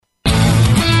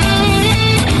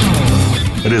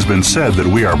it has been said that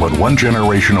we are but one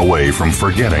generation away from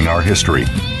forgetting our history.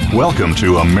 Welcome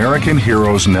to American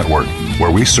Heroes Network,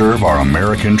 where we serve our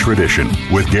American tradition.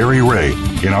 With Gary Ray,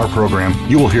 in our program,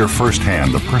 you will hear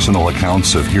firsthand the personal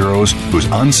accounts of heroes whose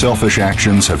unselfish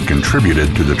actions have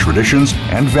contributed to the traditions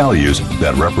and values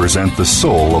that represent the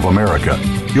soul of America.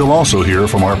 You'll also hear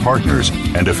from our partners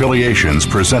and affiliations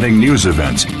presenting news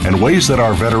events and ways that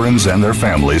our veterans and their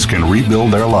families can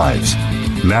rebuild their lives.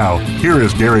 Now, here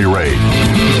is Gary Ray.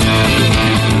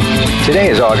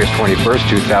 Today is August 21st,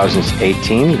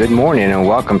 2018. Good morning and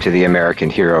welcome to the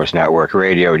American Heroes Network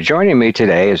Radio. Joining me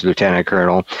today is Lieutenant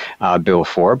Colonel Bill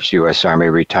Forbes, U.S. Army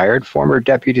retired, former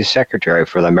Deputy Secretary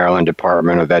for the Maryland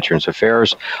Department of Veterans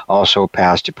Affairs, also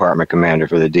past Department Commander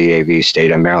for the DAV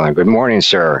State of Maryland. Good morning,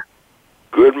 sir.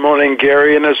 Good morning,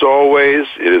 Gary, and as always,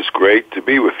 it is great to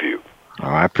be with you. Oh,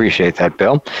 I appreciate that,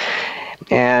 Bill.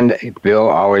 And Bill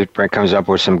always comes up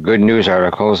with some good news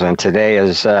articles, and today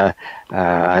is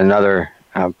another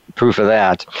proof of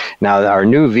that. Now, our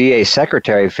new VA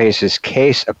Secretary faces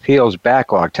case appeals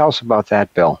backlog. Tell us about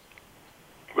that, Bill.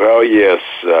 Well, yes,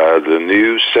 the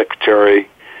new Secretary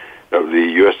of the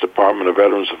U.S. Department of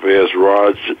Veterans Affairs,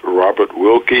 Robert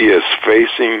Wilkie, is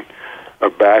facing a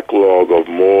backlog of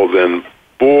more than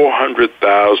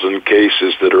 400,000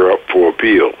 cases that are up for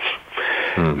appeals.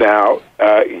 Now,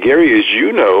 Gary, as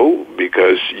you know,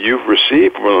 because you've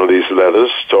received one of these letters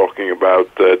talking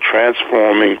about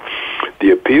transforming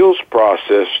the appeals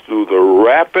process through the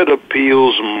Rapid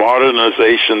Appeals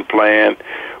Modernization Plan,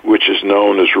 which is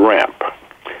known as RAMP.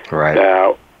 Right.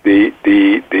 Now, the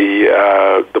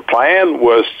plan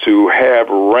was to have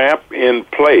RAMP in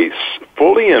place,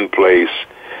 fully in place,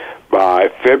 by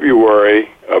February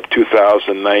of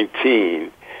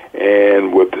 2019.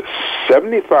 And with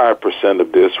 75%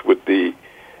 of this, with the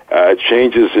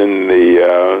changes in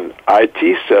the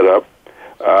IT setup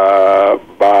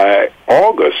by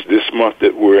August, this month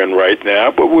that we're in right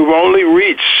now, but we've only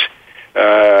reached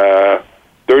 35%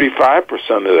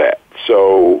 of that.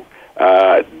 So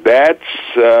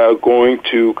that's going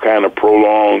to kind of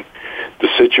prolong the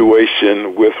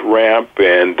situation with RAMP,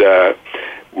 and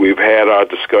we've had our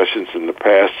discussions in the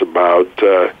past about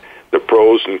the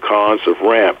pros and cons of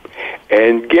RAMP.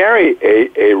 And Gary,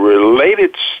 a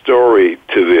related story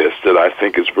to this that I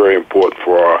think is very important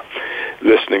for our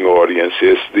listening audience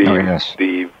is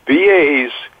the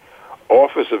VA's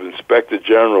Office of Inspector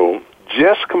General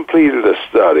just completed a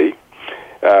study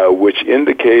which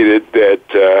indicated that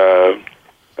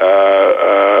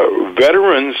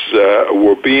veterans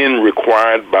were being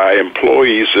required by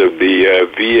employees of the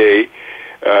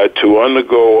VA to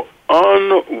undergo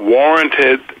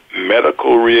unwarranted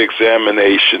medical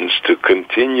reexaminations to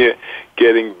continue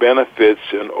getting benefits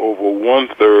in over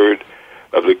one-third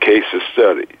of the cases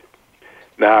studied.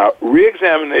 Now,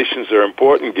 reexaminations are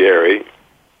important, Gary,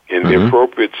 in the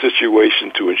appropriate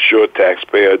situation to ensure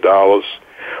taxpayer dollars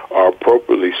are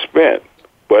appropriately spent.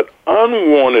 But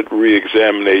unwanted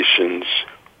reexaminations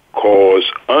cause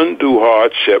undue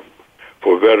hardship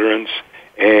for veterans,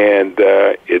 and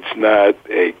it's not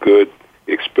a good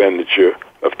expenditure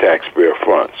of taxpayer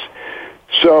funds.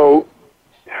 So,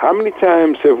 how many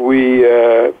times have we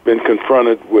been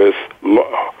confronted with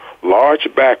large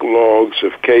backlogs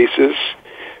of cases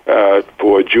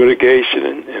for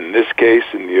adjudication? In this case,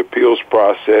 in the appeals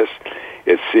process,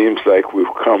 it seems like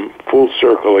we've come full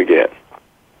circle again.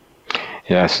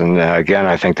 Yes, and again,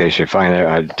 I think they should find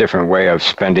a different way of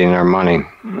spending their money.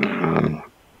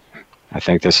 I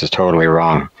think this is totally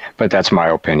wrong, but that's my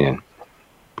opinion.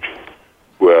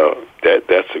 Well,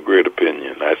 that's a great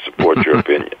opinion. I support your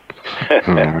opinion.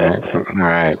 All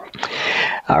right.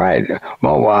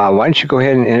 Well, why don't you go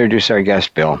ahead and introduce our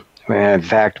guest, Bill? In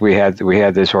fact, we had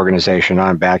this organization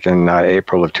on back in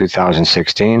April of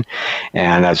 2016,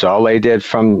 and that's all they did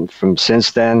from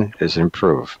since then is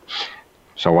improve.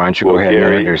 So why don't you go ahead and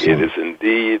introduce them? It is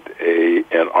indeed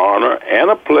an honor and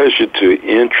a pleasure to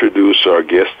introduce our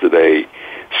guest today,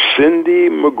 Cindy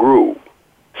McGrew.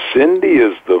 Cindy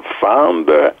is the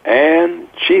founder and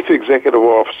chief executive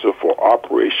officer for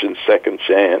Operation Second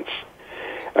Chance.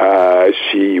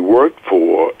 She worked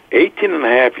for 18 and a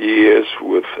half years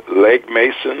with Legg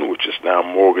Mason, which is now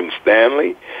Morgan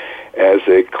Stanley, as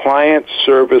a client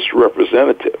service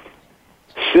representative.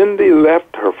 Cindy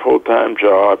left her full-time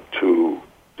job to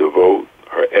devote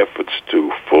her efforts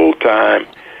to full-time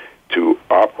to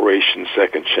Operation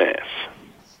Second Chance.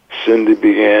 Cindy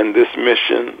began this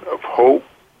mission of hope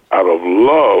out of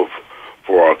love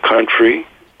for our country,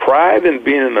 pride in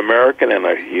being an American, and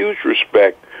a huge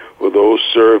respect for those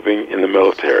serving in the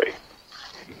military.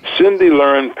 Cindy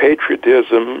learned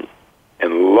patriotism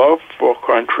and love for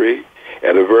country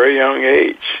at a very young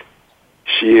age.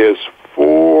 She has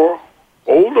 4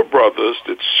 older brothers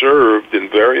that served in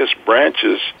various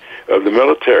branches of the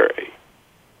military,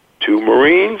 2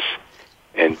 Marines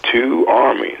and 2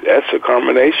 Army. That's a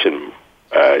combination,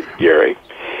 Gary.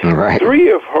 Right.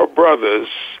 3 of her brothers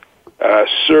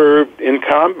served in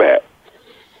combat.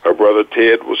 Her brother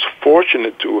Ted was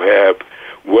fortunate to have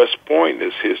West Point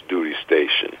as his duty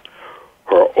station.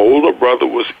 Her older brother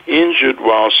was injured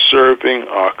while serving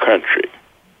our country.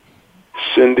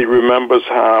 Cindy remembers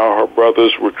how her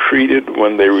brothers were treated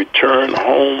when they returned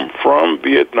home from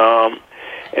Vietnam,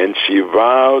 and she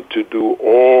vowed to do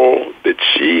all that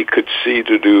she could see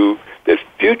to do that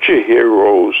future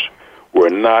heroes were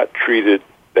not treated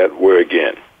that way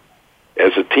again.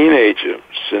 As a teenager,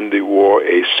 Cindy wore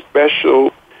a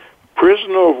special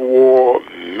prisoner of war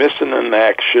missing in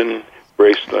action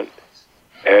bracelet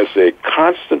as a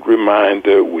constant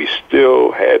reminder we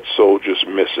still had soldiers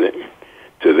missing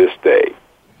to this day.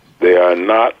 They are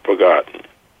not forgotten.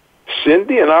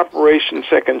 Cindy in Operation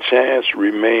Second Chance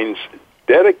remains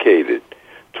dedicated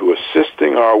to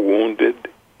assisting our wounded,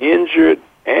 injured,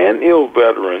 and ill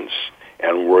veterans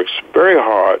and works very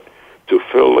hard to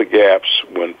fill the gaps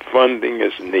when funding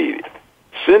is needed.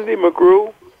 Cindy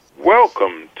McGrew,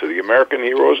 welcome to the American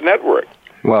Heroes Network.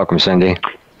 Welcome, Cindy.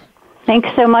 Thanks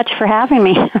so much for having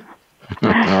me.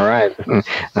 All right.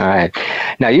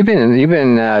 Now you've been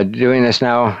doing this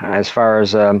now as far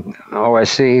as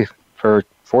OSC for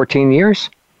 14 years.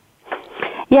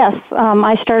 Yes,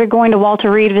 I started going to Walter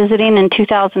Reed visiting in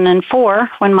 2004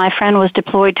 when my friend was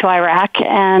deployed to Iraq,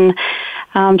 and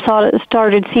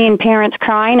started seeing parents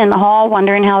crying in the hall,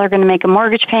 wondering how they're going to make a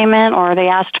mortgage payment, or they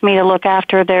asked me to look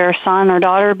after their son or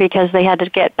daughter because they had to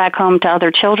get back home to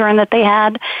other children that they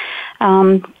had.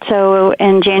 So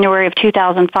in January of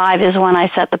 2005 is when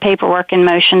I set the paperwork in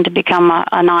motion to become a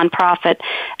nonprofit.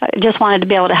 I just wanted to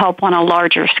be able to help on a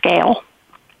larger scale.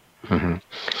 Mm-hmm.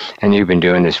 And you've been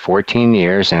doing this 14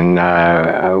 years, and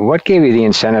what gave you the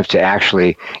incentive to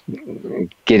actually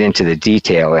get into the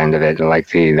detail end of it, like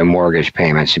the mortgage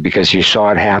payments? Because you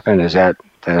saw it happen? Is that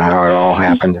how it all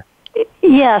happened?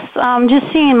 Yes,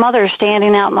 just seeing mothers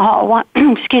standing out in the hall,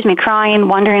 crying,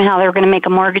 wondering how they were going to make a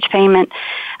mortgage payment.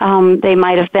 They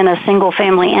might have been a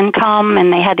single-family income,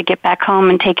 and they had to get back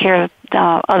home and take care of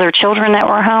other children that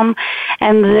were home.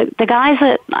 And the guys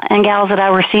and gals that I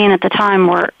were seeing at the time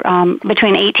were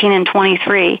between 18 and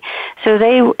 23. So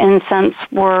they, in a sense,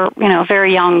 were,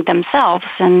 very young themselves,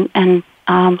 and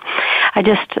I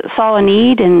just saw a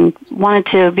need and wanted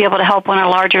to be able to help on a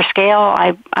larger scale.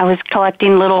 I was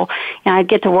collecting little, I'd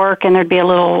get to work and there'd be a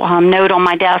little note on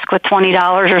my desk with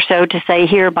 $20 or so to say,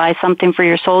 here, buy something for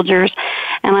your soldiers.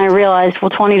 And I realized,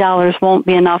 well, $20 won't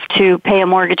be enough to pay a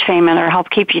mortgage payment or help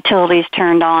keep utilities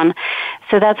turned on.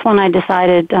 So that's when I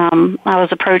decided, I was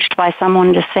approached by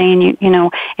someone just saying,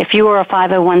 if you were a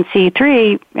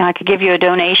 501c3, I could give you a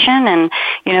donation and,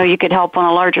 you could help on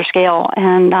a larger scale.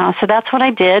 And so that's what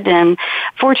I did. And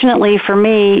fortunately for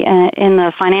me, in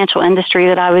the financial industry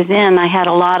that I was in, I had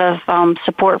a lot of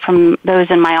support from those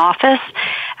in my office.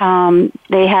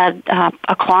 They had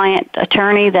a client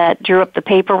attorney that drew up the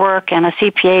paperwork and a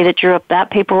CPA that drew up that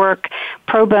paperwork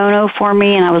pro bono for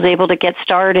me, and I was able to get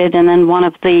started. And then one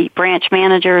of the branch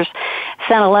managers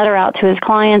sent a letter out to his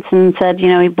clients and said,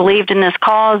 he believed in this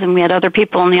cause, and we had other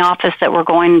people in the office that were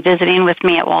going and visiting with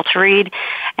me at Walter Reed,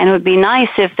 and it would be nice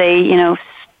if they,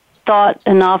 thought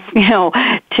enough,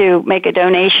 to make a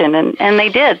donation, and they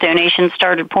did. Donations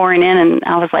started pouring in, and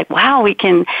I was like, wow, we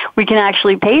can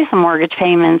actually pay some mortgage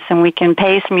payments, and we can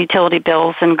pay some utility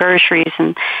bills and groceries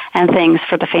and things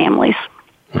for the families.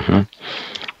 Mm-hmm.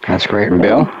 That's great. And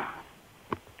Bill?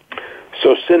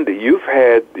 So, Cindy, you've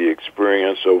had the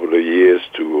experience over the years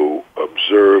to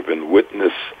observe and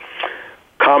witness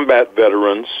combat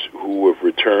veterans who have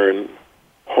returned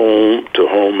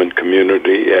home and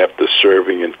community after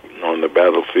serving on the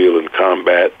battlefield in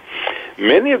combat.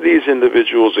 Many of these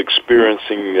individuals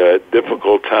experiencing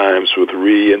difficult times with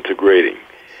reintegrating.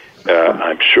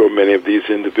 I'm sure many of these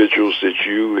individuals that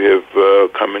you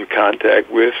have come in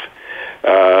contact with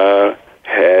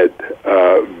had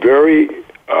very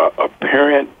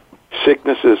apparent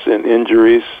sicknesses and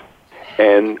injuries,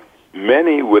 and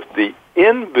many with the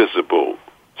invisible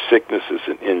sicknesses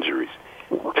and injuries.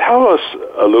 Tell us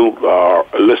a little, our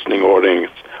listening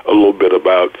audience, a little bit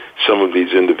about some of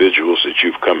these individuals that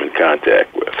you've come in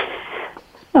contact with.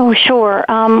 Oh, sure.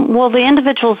 Well, the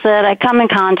individuals that I come in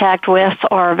contact with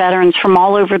are veterans from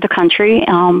all over the country,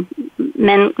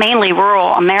 mainly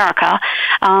rural America.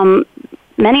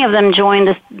 Many of them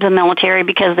joined the military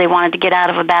because they wanted to get out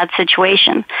of a bad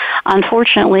situation.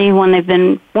 Unfortunately, when they've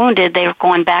been wounded, they're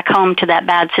going back home to that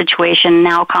bad situation,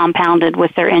 now compounded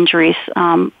with their injuries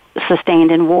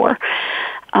sustained in war.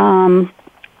 The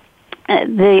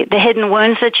hidden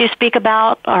wounds that you speak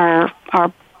about are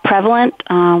prevalent.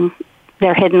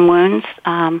 They're hidden wounds.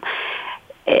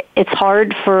 It's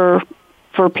hard for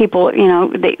people,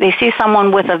 they see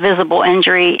someone with a visible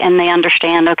injury and they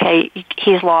understand, okay,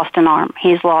 he's lost an arm,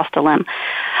 he's lost a limb.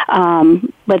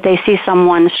 But they see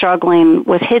someone struggling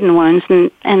with hidden wounds,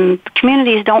 and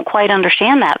communities don't quite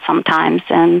understand that sometimes,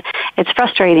 and it's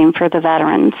frustrating for the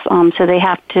veterans. So they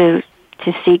have to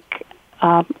seek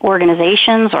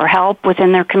organizations or help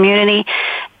within their community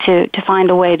to find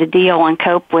a way to deal and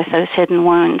cope with those hidden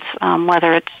wounds,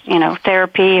 whether it's,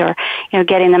 therapy or,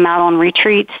 getting them out on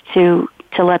retreats to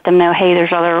let them know, hey,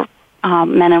 there's other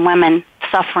men and women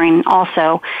suffering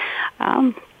also.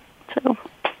 So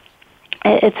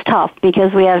it's tough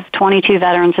because we have 22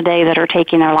 veterans a day that are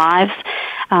taking their lives.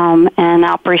 And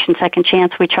Operation Second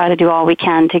Chance, we try to do all we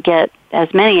can to get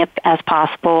as many as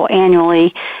possible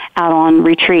annually out on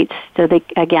retreats so they,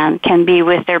 again, can be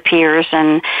with their peers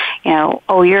and,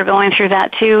 oh, you're going through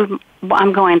that too?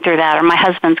 I'm going through that, or my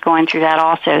husband's going through that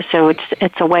also. So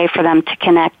it's a way for them to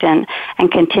connect and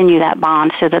continue that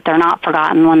bond so that they're not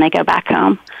forgotten when they go back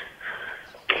home.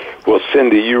 Well,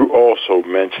 Cindy, you also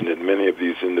mentioned that many of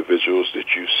these individuals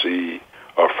that you see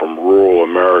are from rural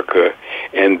America,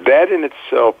 and that in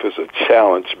itself is a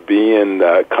challenge, being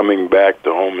coming back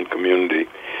to home and community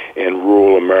in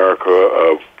rural America,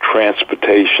 of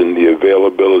transportation, the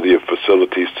availability of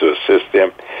facilities to assist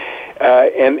them.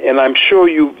 And I'm sure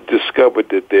you've discovered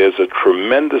that there's a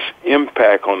tremendous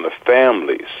impact on the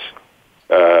families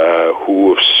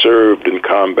who have served in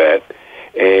combat,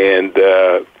 and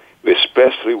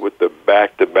especially with the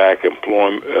back-to-back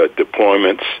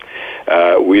deployments.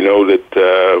 We know that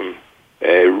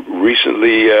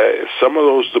recently some of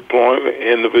those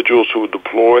individuals who were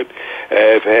deployed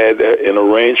have had in a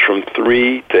range from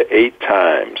 3 to 8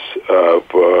 times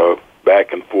of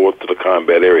back and forth to the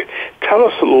combat area. Tell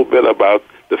us a little bit about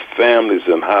the families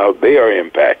and how they are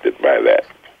impacted by that.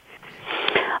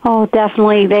 Oh,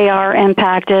 definitely they are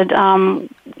impacted.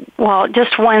 Well,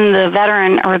 just when the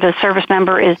veteran or the service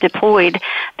member is deployed,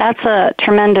 that's a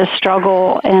tremendous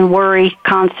struggle and worry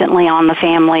constantly on the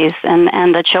families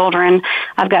and the children.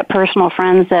 I've got personal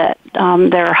friends that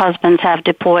their husbands have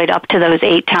deployed up to those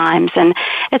 8 times, and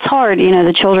it's hard.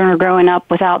 The children are growing up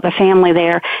without the family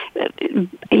there.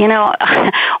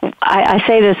 I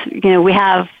say this, we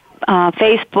have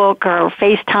Facebook or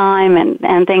FaceTime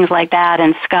and things like that,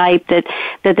 and Skype that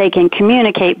they can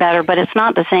communicate better, but it's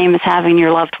not the same as having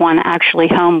your loved one actually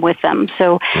home with them.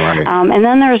 So, right. And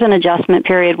then there's an adjustment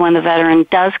period when the veteran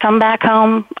does come back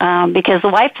home, because the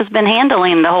wife has been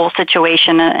handling the whole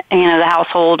situation, the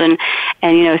household, and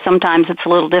sometimes it's a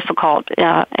little difficult.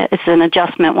 It's an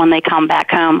adjustment when they come back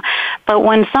home. But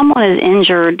when someone is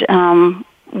injured,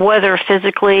 whether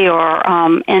physically or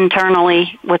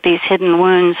internally with these hidden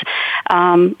wounds,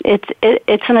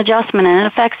 it's an adjustment, and it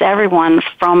affects everyone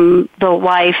from the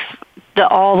wife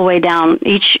all the way down,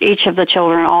 each of the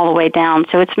children all the way down.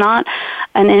 So it's not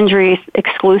an injury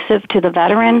exclusive to the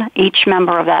veteran. Each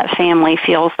member of that family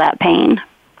feels that pain.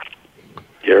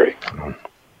 Gary?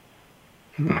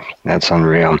 That's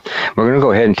unreal. We're going to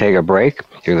go ahead and take a break.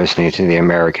 You're listening to the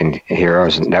American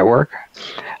Heroes Network,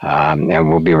 and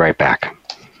we'll be right back.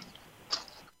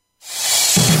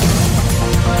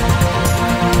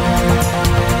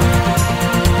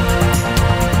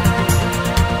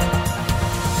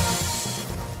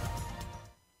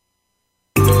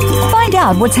 Find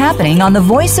out what's happening on the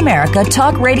Voice America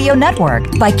Talk Radio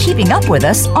Network by keeping up with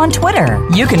us on Twitter.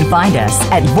 You can find us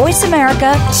at Voice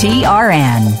America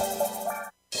TRN.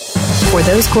 For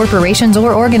those corporations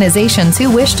or organizations who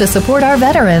wish to support our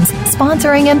veterans,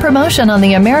 sponsoring and promotion on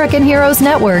the American Heroes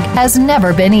Network has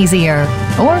never been easier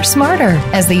or smarter,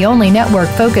 as the only network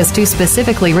focused to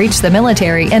specifically reach the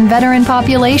military and veteran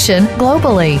population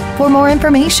globally. For more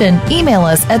information, email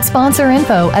us at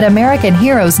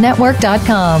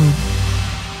sponsorinfo@AmericanHeroesNetwork.com.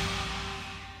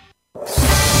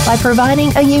 By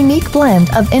providing a unique blend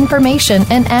of information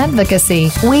and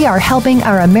advocacy, we are helping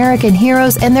our American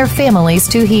heroes and their families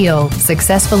to heal,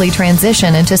 successfully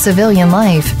transition into civilian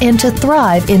life, and to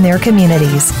thrive in their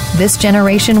communities. This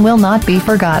generation will not be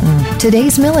forgotten.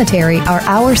 Today's military are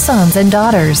our sons and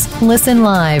daughters. Listen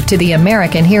live to the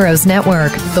American Heroes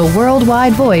Network, the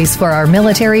worldwide voice for our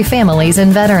military families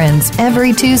and veterans,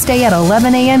 every Tuesday at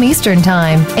 11 a.m. Eastern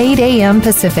Time, 8 a.m.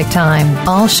 Pacific Time.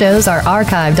 All shows are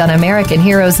archived on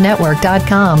AmericanHeroesNetwork.com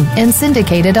and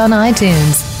syndicated on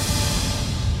iTunes.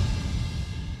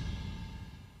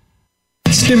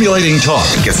 stimulating talk.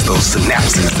 It gets those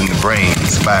synapses in the brain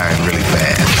firing really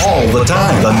fast. All the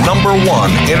time. The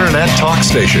 #1 Internet talk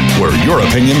station where your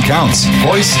opinion counts.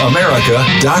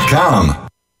 VoiceAmerica.com.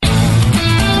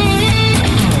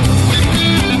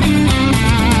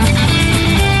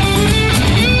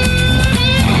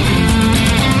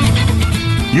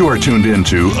 You are tuned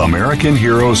into American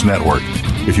Heroes Network.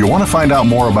 If you want to find out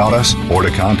more about us or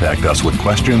to contact us with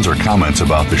questions or comments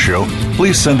about the show,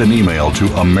 please send an email to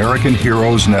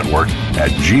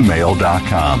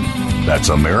AmericanHeroesNetwork@gmail.com. That's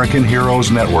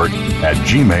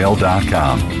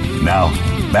AmericanHeroesNetwork@gmail.com. Now,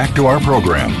 back to our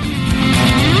program.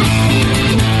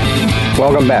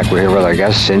 Welcome back. We're here with our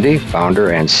guest, Cindy,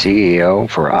 founder and CEO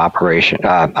for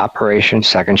Operation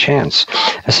Second Chance.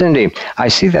 Cindy, I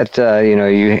see that,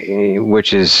 you,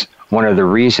 which is one of the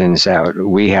reasons that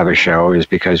we have a show is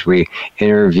because we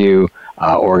interview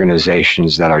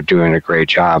organizations that are doing a great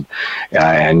job,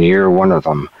 and you're one of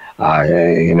them.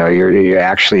 You're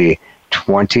actually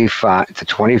the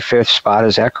 25th spot.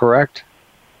 Is that correct?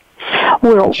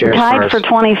 We're tied for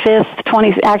 25th,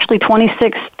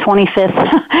 26th,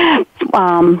 25th.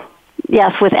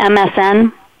 Yes, with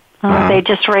MSN. They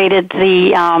just rated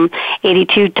the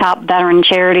 82 top veteran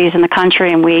charities in the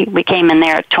country, and we came in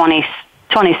there at 26,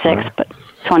 but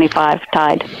 25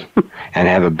 tied. And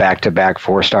have a back-to-back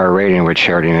 4-star rating with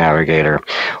Charity Navigator,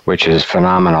 which is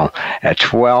phenomenal. At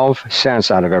 12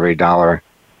 cents out of every dollar,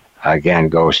 again,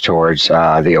 goes towards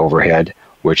the overhead,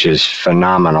 which is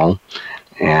phenomenal.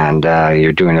 And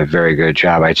you're doing a very good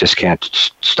job. I just can't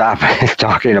stop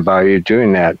talking about you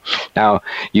doing that. Now,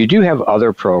 you do have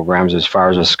other programs as far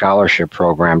as a scholarship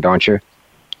program, don't you?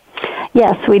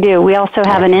 Yes, we do. We also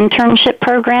have an internship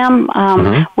program,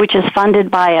 which is funded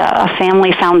by a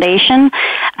family foundation.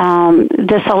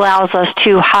 This allows us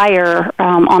to hire,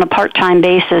 on a part-time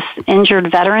basis,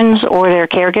 injured veterans or their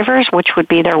caregivers, which would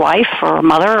be their wife or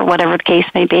mother or whatever the case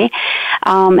may be.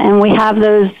 And we have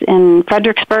those in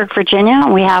Fredericksburg, Virginia.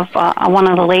 We have one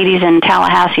of the ladies in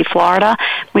Tallahassee, Florida.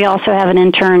 We also have an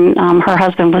intern. Her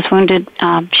husband was wounded.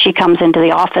 She comes into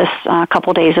the office a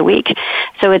couple days a week.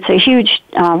 So it's a huge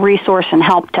resource and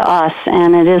help to us,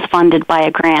 and it is funded by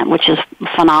a grant, which is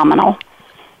phenomenal.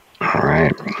 All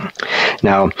right.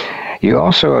 Now, you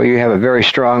have a very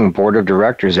strong board of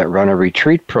directors that run a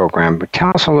retreat program. But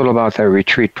tell us a little about that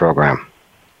retreat program.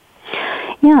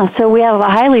 Yeah, so we have a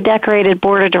highly decorated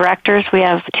board of directors. We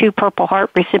have 2 Purple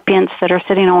Heart recipients that are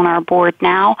sitting on our board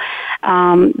now.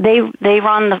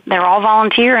 They're all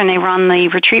volunteer, and they run the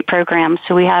retreat program.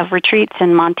 So we have retreats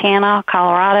in Montana,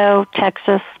 Colorado,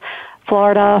 Texas,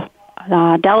 Florida,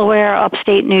 Delaware,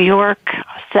 upstate New York,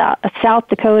 South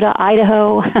Dakota,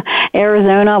 Idaho,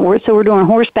 Arizona. So we're doing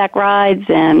horseback rides,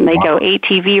 and they go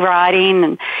ATV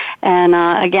riding, and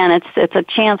again, it's a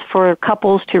chance for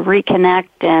couples to reconnect.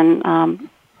 And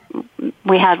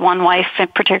we had one wife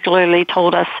particularly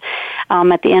told us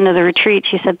at the end of the retreat,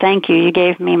 she said, "Thank you, you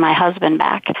gave me my husband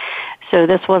back." So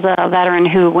this was a veteran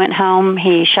who went home,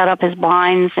 he shut up his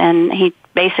blinds, and he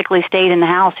basically stayed in the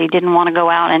house. He didn't want to go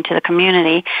out into the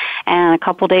community. And a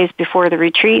couple days before the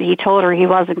retreat, he told her he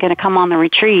wasn't going to come on the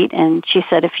retreat. And she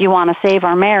said, "If you want to save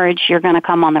our marriage, you're going to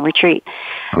come on the retreat."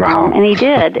 Wow. And he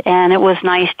did. And it was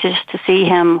nice just to see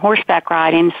him horseback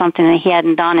riding, something that he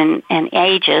hadn't done in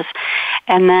ages.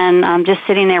 And then just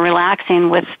sitting there relaxing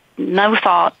with no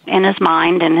thought in his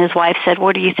mind. And his wife said,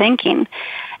 "What are you thinking?"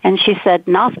 And she said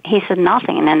nothing. He said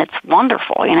nothing, and it's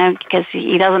wonderful, because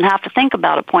he doesn't have to think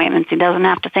about appointments. He doesn't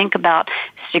have to think about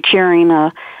securing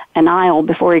an aisle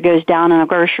before he goes down in a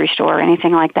grocery store or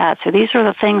anything like that. So these are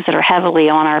the things that are heavily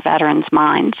on our veterans'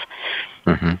 minds.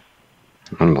 Mm-hmm.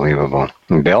 Unbelievable.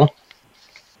 And Bill?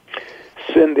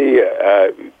 Cindy,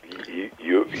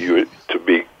 you to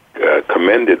be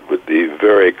commended with the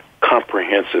very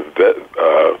comprehensive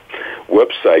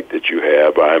website that you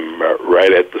have. I'm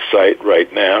right at the site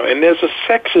right now, and there's a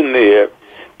section there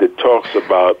that talks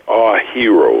about our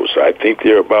heroes. I think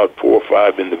there are about 4 or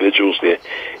 5 individuals there.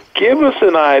 Give us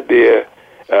an idea,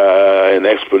 an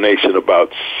explanation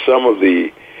about some of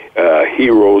the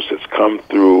heroes that's come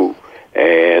through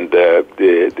and their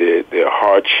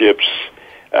hardships,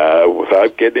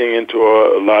 without getting into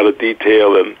a lot of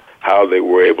detail, and how they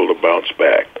were able to bounce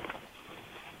back.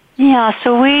 Yeah,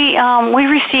 so we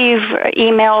receive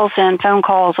emails and phone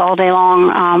calls all day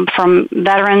long from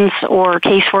veterans or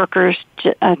caseworkers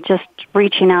just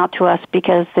reaching out to us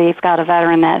because they've got a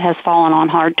veteran that has fallen on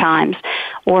hard times,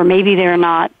 or maybe they're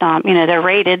not, they're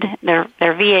rated, they're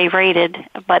VA rated,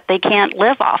 but they can't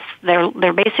live off.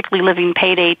 They're basically living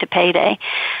payday to payday.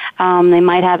 They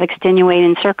might have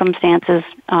extenuating circumstances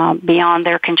beyond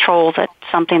their control, that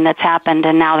something that's happened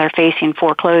and now they're facing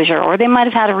foreclosure, or they might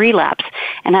have had a relapse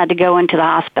and had to go into the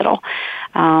hospital.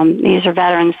 These are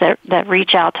veterans that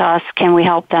reach out to us. Can we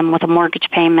help them with a mortgage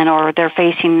payment, or they're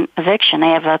facing eviction? They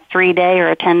have a 3-day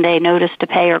or a 10-day notice to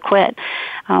pay or quit.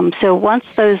 So once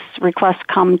those requests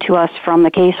come to us from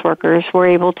the caseworkers, we're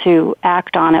able to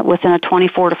act on it within a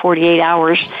 24 to 48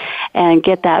 hours and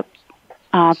get that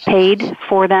paid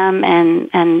for them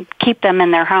and keep them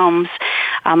in their homes.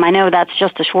 I know that's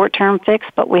just a short-term fix,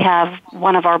 but we have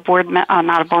one of our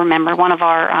not a board member, one of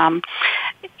our,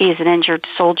 he's an injured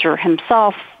soldier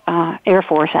himself, Air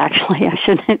Force actually, I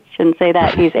shouldn't say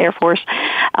that, he's Air Force.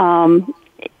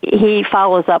 He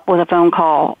follows up with a phone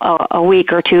call a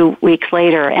week or 2 weeks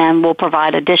later, and will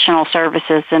provide additional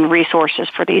services and resources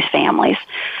for these families.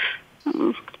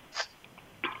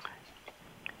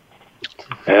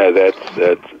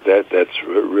 That's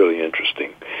really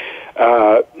interesting.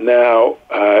 Now,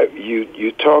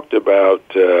 you talked about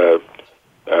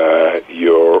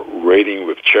your rating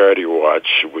with Charity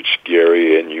Watch, which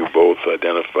Gary and you both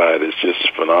identified as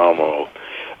just phenomenal,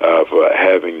 for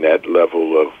having that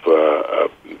level of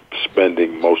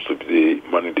spending most of the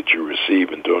money that you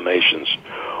receive in donations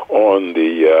on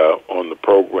the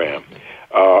program.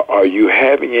 Are you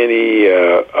having any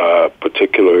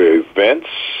particular events,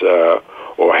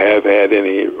 or have had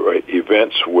any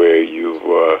events where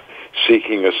you're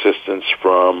seeking assistance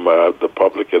from the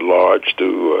public at large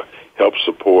to help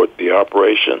support the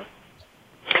operation?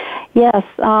 Yes,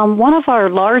 one of our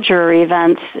larger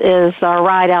events is our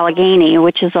Ride Allegheny,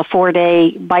 which is a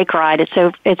 4-day bike ride.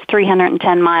 It's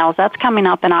 310 miles. That's coming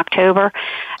up in October.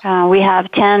 We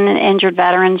have 10 injured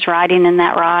veterans riding in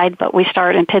that ride, but we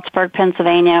start in Pittsburgh,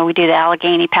 Pennsylvania. We do the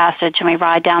Allegheny Passage, and we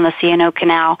ride down the C&O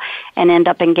Canal and end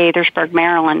up in Gaithersburg,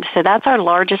 Maryland. So that's our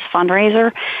largest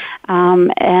fundraiser,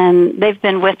 and they've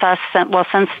been with us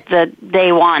since the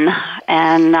day one,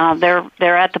 and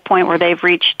they're at the point where they've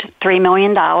reached $3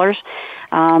 million.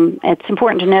 It's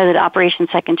important to know that Operation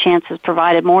Second Chance has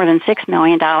provided more than $6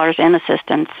 million in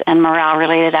assistance and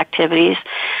morale-related activities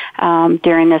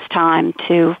during this time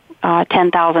to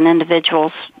 10,000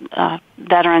 individuals,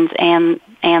 veterans and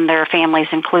their families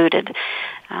included.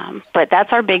 But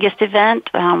that's our biggest event.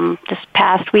 This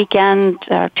past weekend,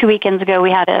 2 weekends ago, we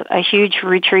had a huge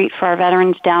retreat for our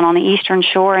veterans down on the Eastern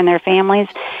Shore and their families,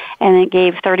 and it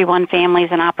gave 31 families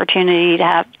an opportunity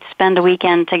to spend a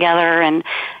weekend together and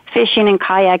fishing and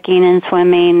kayaking and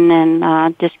swimming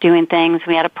and just doing things.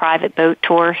 We had a private boat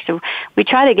tour, so we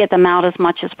try to get them out as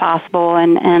much as possible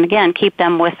and again, keep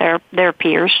them with their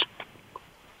peers.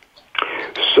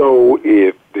 So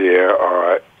if there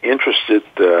are interested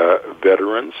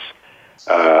veterans,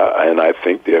 and I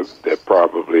think there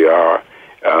probably are,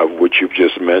 which you've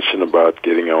just mentioned about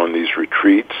getting on these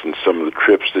retreats and some of the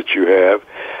trips that you have,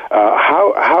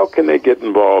 how can they get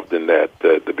involved in that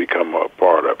to become a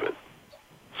part of it?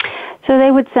 So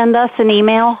they would send us an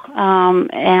email,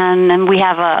 and then we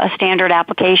have a standard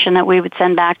application that we would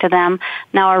send back to them.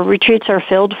 Now, our retreats are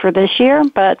filled for this year,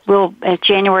 but at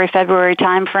January, February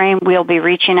timeframe, we'll be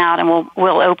reaching out and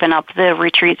we'll open up the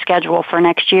retreat schedule for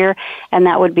next year, and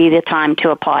that would be the time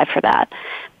to apply for that.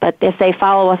 But if they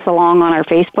follow us along on our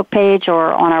Facebook page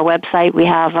or on our website, we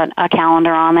have a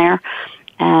calendar on there,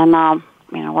 and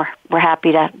we're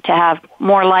happy to have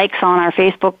more likes on our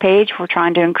Facebook page. We're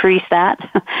trying to increase that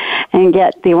and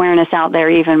get the awareness out there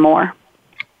even more.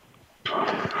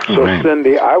 So,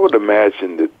 Cindy, I would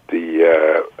imagine that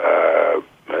the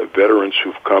veterans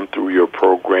who've come through your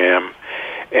program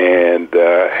and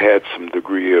had some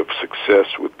degree of success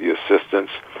with the assistance,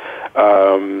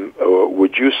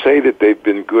 would you say that they've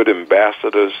been good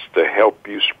ambassadors to help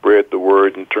you spread the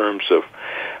word in terms of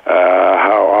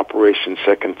how Operation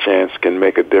Second Chance can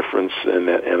make a difference in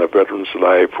a veteran's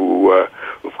life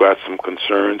who've got some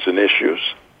concerns and issues?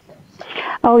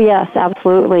 Oh, yes,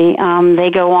 absolutely.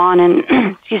 They go on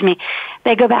and,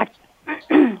 they go back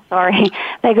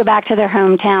they go back to their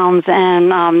hometowns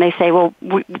and they say, well,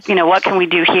 what can we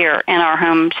do here in our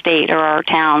home state or our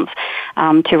towns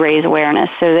to raise awareness?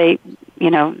 So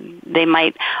they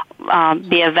might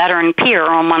be a veteran peer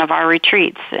on one of our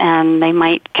retreats, and they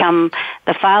might come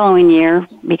the following year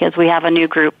because we have a new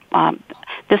group.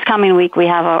 This coming week we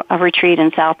have a retreat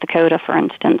in South Dakota, for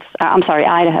instance.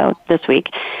 Idaho this week,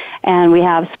 and we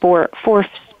have four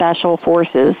Special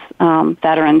Forces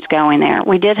veterans going there.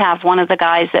 We did have one of the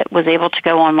guys that was able to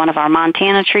go on one of our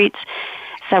Montana retreats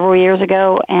several years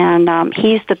ago, and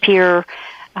he's the peer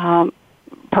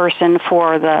person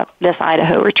for this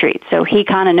Idaho retreat. So he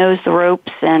kind of knows the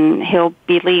ropes, and he'll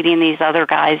be leading these other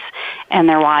guys and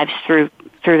their wives through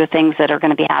through the things that are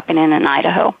going to be happening in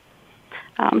Idaho.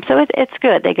 So it's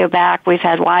good. They go back. We've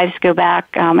had wives go back,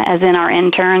 as in our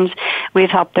interns. We've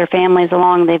helped their families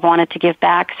along. They've wanted to give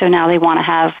back, so now they want to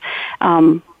have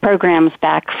programs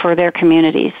back for their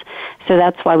communities. So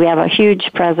that's why we have a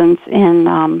huge presence in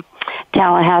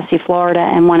Tallahassee, Florida,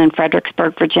 and one in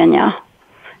Fredericksburg, Virginia.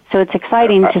 So it's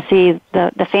exciting to see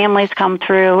the families come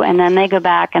through, and then they go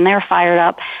back, and they're fired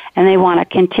up, and they want to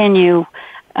continue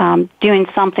doing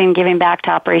something, giving back to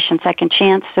Operation Second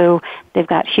Chance. So they've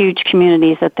got huge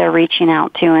communities that they're reaching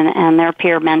out to, and they're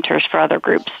peer mentors for other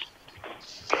groups.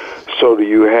 So do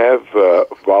you have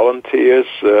volunteers,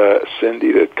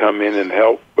 Cindy, that come in and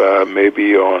help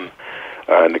maybe on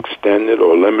an extended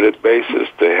or limited basis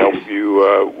to help you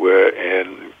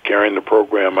in carrying the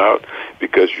program out,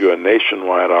 because you're a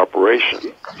nationwide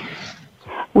operation?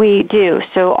 We do.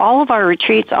 So all of our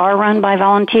retreats are run by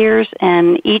volunteers,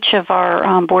 and each of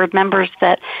our board members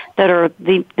that are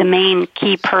the main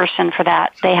key person for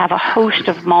that, they have a host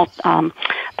of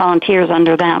volunteers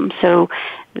under them. So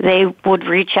they would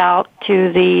reach out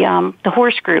to the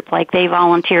horse group, like they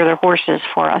volunteer their horses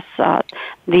for us. The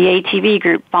ATV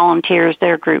group volunteers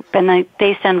their group, and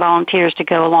they send volunteers to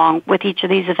go along with each of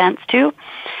these events too.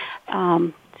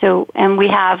 And we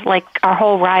have, like, our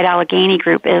whole Ride Allegheny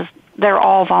group they're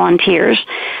all volunteers.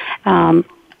 So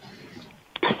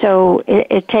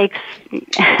it takes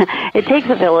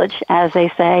a village, as they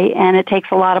say, and it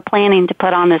takes a lot of planning to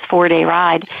put on this 4-day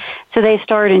ride. So they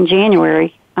start in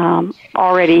January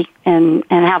already and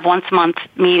have once a month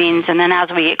meetings, and then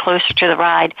as we get closer to the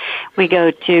ride, we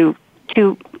go to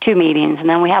two meetings, and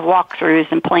then we have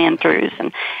walkthroughs and plan-throughs.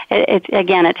 And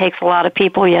it takes a lot of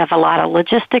people. You have a lot of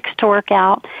logistics to work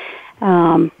out.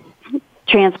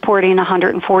 Transporting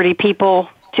 140 people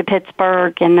to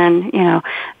Pittsburgh, and then,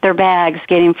 their bags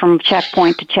getting from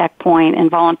checkpoint to checkpoint, and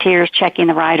volunteers checking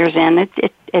the riders in.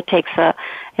 It takes an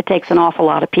awful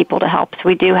lot of people to help. So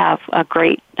we do have a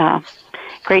great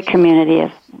community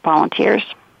of volunteers.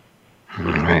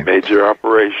 Right. Major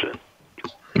operation.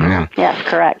 Yeah. Yes,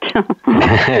 correct.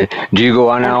 Do you go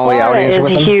on all the outings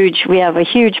with them? Huge. We have a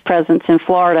huge presence in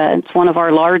Florida. It's one of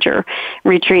our larger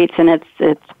retreats, and it's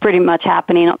pretty much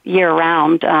happening year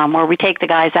round, where we take the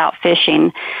guys out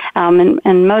fishing,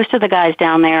 and most of the guys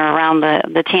down there around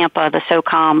the Tampa, the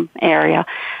SOCOM area,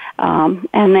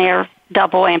 and they're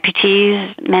double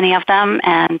amputees, many of them,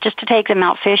 and just to take them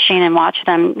out fishing and watch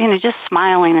them, just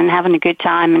smiling and having a good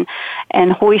time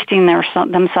and hoisting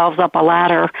themselves up a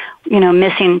ladder,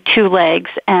 missing 2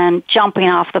 legs and jumping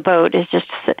off the boat is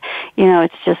just,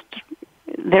 it's just,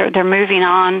 they're moving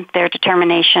on. Their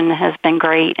determination has been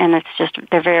great, and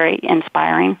they're very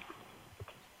inspiring.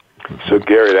 So,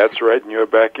 Gary, that's right in your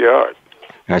backyard.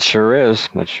 That sure is.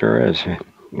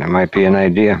 That might be an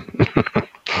idea.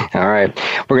 All right.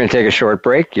 We're going to take a short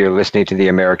break. You're listening to the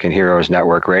American Heroes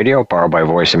Network Radio, powered by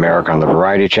Voice America on the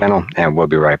Variety Channel, and we'll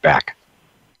be right back.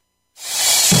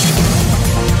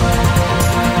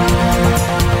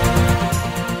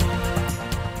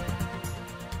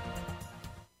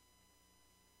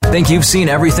 Think you've seen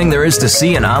everything there is to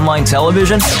see in online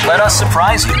television? Let us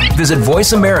surprise you. Visit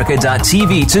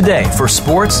voiceamerica.tv today for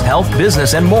sports, health,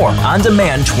 business, and more on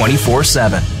demand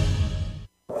 24/7.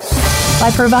 By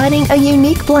providing a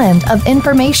unique blend of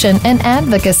information and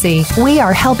advocacy, we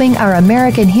are helping our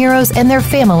American heroes and their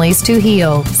families to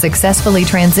heal, successfully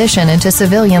transition into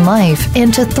civilian life,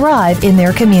 and to thrive in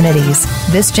their communities.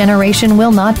 This generation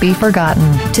will not be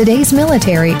forgotten. Today's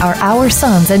military are our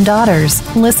sons and daughters.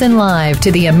 Listen live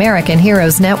to the American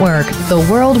Heroes Network, the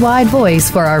worldwide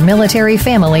voice for our military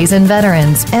families and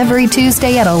veterans, every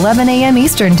Tuesday at 11 a.m.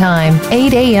 Eastern Time,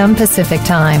 8 a.m. Pacific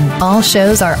Time. All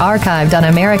shows are archived on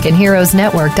AmericanHeroesNetwork.com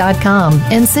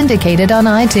and syndicated on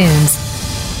iTunes.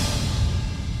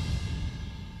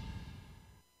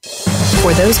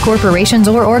 For those corporations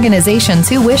or organizations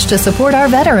who wish to support our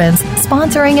veterans,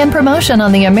 sponsoring and promotion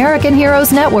on the American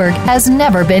Heroes Network has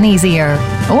never been easier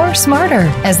or smarter,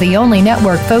 as the only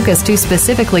network focused to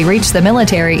specifically reach the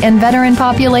military and veteran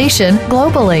population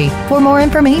globally. For more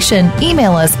information,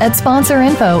 email us at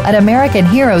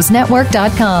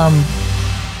sponsorinfo@AmericanHeroesNetwork.com.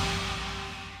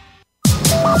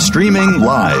 Streaming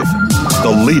live,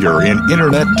 the leader in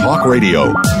Internet talk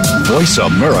radio,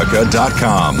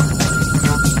 voiceamerica.com.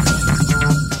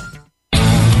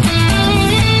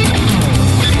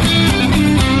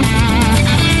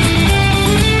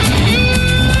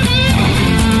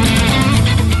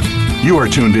 You are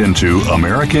tuned in to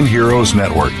American Heroes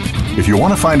Network. If you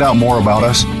want to find out more about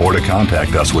us or to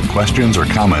contact us with questions or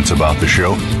comments about the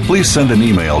show, please send an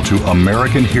email to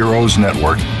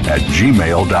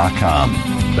AmericanHeroesNetwork@gmail.com.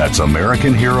 That's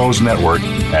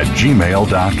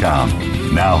AmericanHeroesNetwork@gmail.com.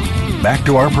 Now, back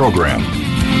to our program.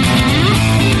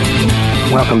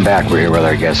 Welcome back. We're here with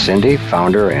our guest, Cindy,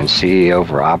 founder and CEO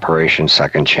for Operation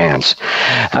Second Chance.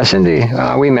 Cindy,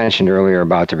 we mentioned earlier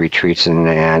about the retreats and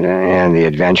the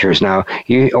adventures. Now,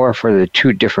 you offer the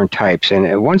two different types,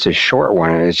 and one's a short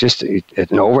one. It's just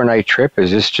an overnight trip.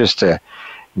 Is this just to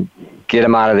get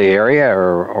them out of the area,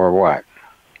 or what?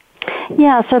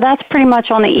 Yeah, so that's pretty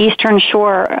much on the eastern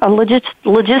shore.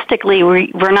 Logistically,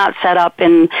 we're not set up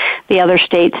in the other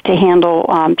states to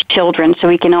handle children, so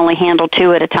we can only handle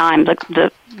two at a time,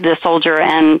 the soldier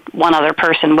and one other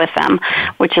person with them,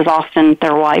 which is often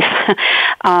their wife.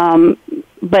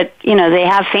 But, they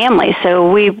have families, so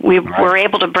we were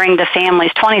able to bring the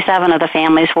families. 27 of the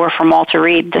families were from Walter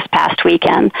Reed this past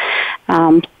weekend.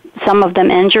 Some of them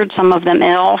injured, some of them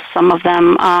ill, some of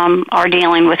them are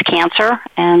dealing with cancer,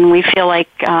 and we feel like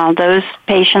those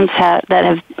patients that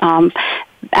have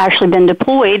actually been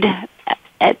deployed,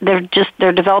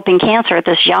 they're developing cancer at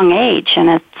this young age,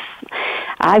 and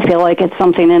I feel like it's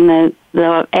something in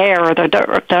the air or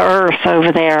the earth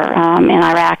over there in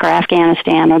Iraq or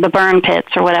Afghanistan or the burn pits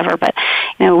or whatever. But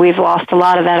we've lost a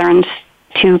lot of veterans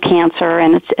to cancer,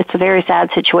 and it's a very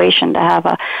sad situation to have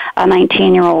a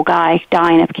 19-year-old guy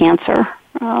dying of cancer,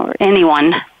 or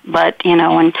anyone, but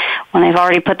when they've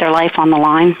already put their life on the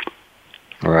line.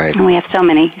 Right. And we have so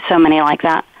many like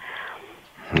that.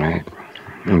 Right.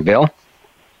 And Bill?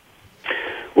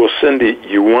 Well, Cindy,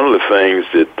 one of the things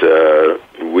that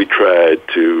we tried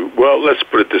to, let's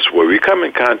put it this way. We come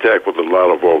in contact with a lot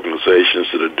of organizations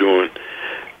that are doing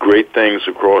great things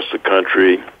across the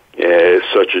country,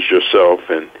 such as yourself,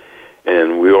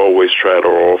 and we always try to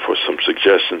offer some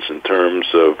suggestions in terms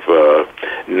of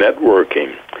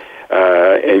networking.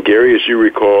 And Gary, as you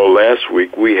recall, last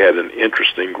week we had an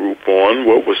interesting group on.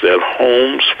 What was that?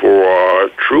 Homes for our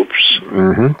troops?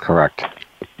 Mm-hmm, correct.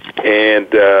 And,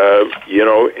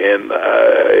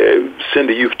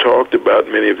 Cindy, you've talked about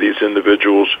many of these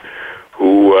individuals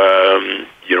who,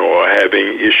 are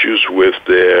having issues with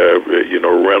their,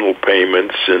 rental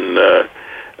payments and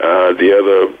the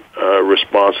other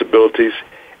responsibilities.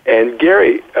 And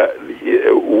Gary,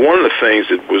 one of the things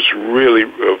that was really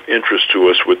of interest to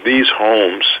us with these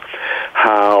homes,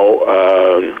 how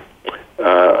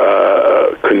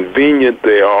convenient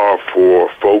they are for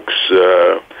folks,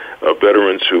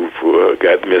 veterans who've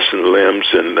got missing limbs,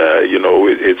 and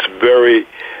it's very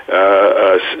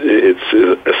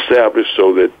it's established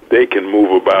so that they can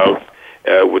move about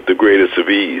with the greatest of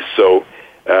ease. So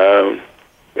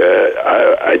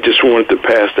I just wanted to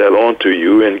pass that on to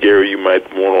you, and Gary, you might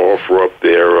want to offer up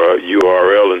their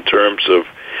URL in terms of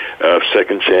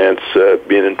Second Chance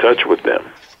being in touch with them.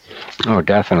 Oh,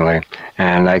 definitely,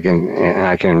 and I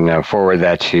can forward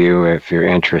that to you if you're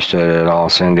interested at all,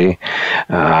 Cindy.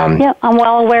 Yeah, I'm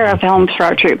well aware of Homes for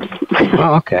Our Troops.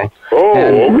 Oh, okay.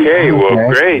 Okay. Well,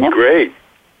 okay.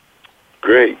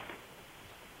 Great.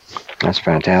 That's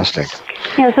fantastic.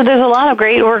 Yeah, so there's a lot of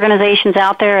great organizations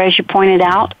out there, as you pointed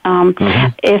out.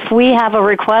 If we have a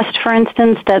request, for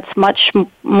instance, that's much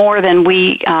more than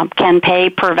we can pay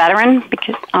per veteran,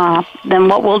 because then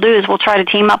what we'll do is we'll try to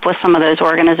team up with some of those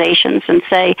organizations and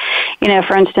say,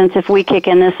 for instance, if we kick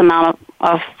in this amount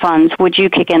of funds, would you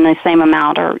kick in the same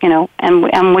amount, or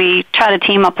and we try to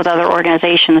team up with other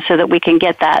organizations so that we can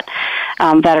get that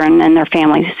veteran and their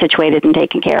family situated and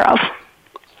taken care of.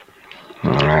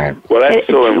 All right. Well, that's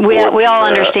so important. We all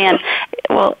understand.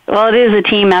 Well, it is a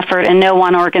team effort, and no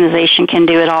one organization can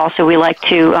do it all. So we like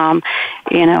to,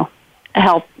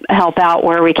 help out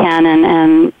where we can,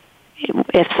 and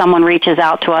if someone reaches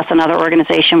out to us, another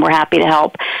organization, we're happy to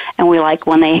help, and we like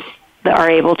when they are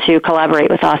able to collaborate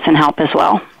with us and help as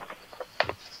well.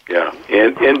 Yeah,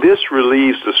 and this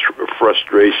relieves the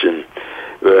frustration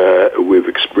we've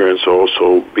experienced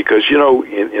also, because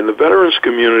in the veterans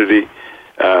community,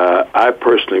 I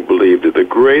personally believe that the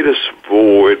greatest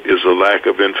void is a lack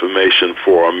of information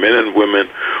for our men and women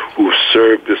who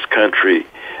serve this country,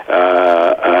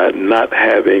 not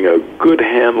having a good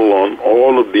handle on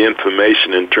all of the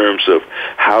information in terms of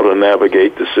how to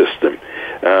navigate the system.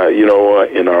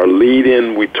 In our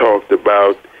lead-in, we talked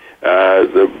about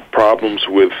the problems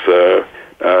with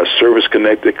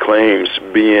service-connected claims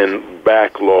being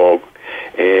backlogged.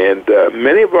 And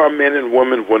many of our men and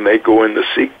women, when they go in to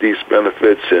seek these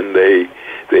benefits, and they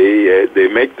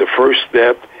make the first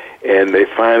step, and they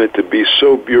find it to be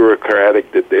so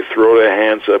bureaucratic that they throw their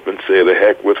hands up and say, "The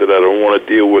heck with it! I don't want to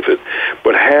deal with it."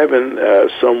 But having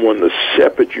someone to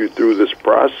shepherd you through this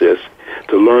process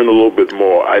to learn a little bit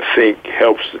more, I think,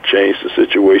 helps to change the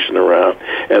situation around.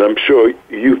 And I'm sure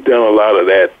you've done a lot of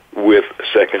that with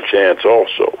Second Chance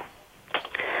also.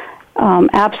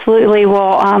 Absolutely.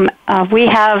 Well, we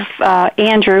have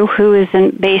Andrew, who is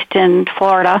based in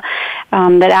Florida,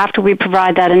 that after we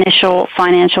provide that initial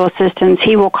financial assistance,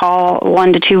 he will call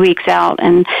 1 to 2 weeks out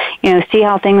and, see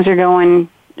how things are going,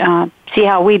 see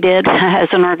how we did as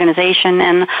an organization,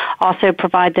 and also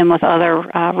provide them with other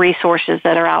resources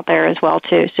that are out there as well,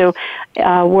 too. So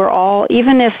we're all,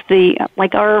 even if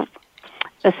our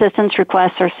assistance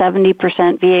requests are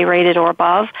 70% VA rated or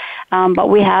above, but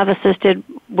we have assisted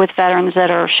with veterans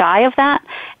that are shy of that.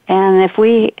 And if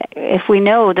we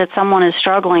know that someone is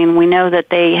struggling, we know that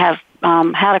they have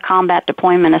had a combat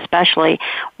deployment especially,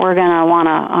 we're going to want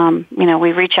to,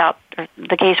 we reach out,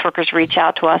 the caseworkers reach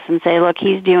out to us and say, look,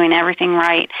 he's doing everything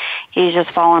right. He's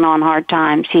just fallen on hard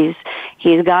times. He's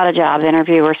got a job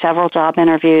interview or several job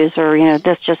interviews, or,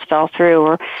 this just fell through.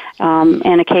 Or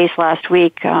in a case last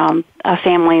week, a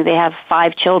family, they have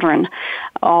 5 children,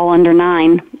 all under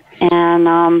 9,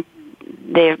 and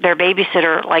their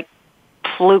babysitter,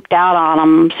 fluked out on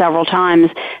them several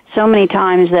times, so many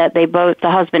times that they both,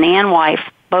 the husband and wife,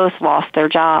 both lost their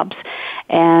jobs.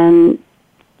 And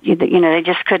they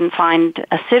just couldn't find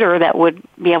a sitter that would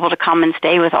be able to come and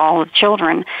stay with all the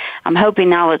children. I'm hoping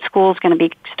now that school's going to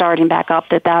be starting back up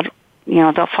that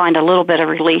they'll find a little bit of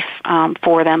relief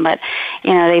for them. But,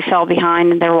 they fell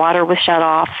behind and their water was shut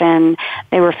off and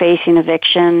they were facing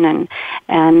eviction.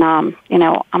 And I'm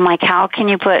like, how can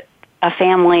you put a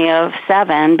family of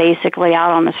 7 basically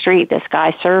out on the street? This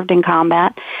guy served in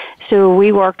combat. So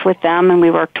we worked with them and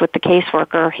we worked with the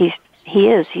caseworker. He's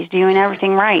doing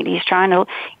everything right. He's trying to,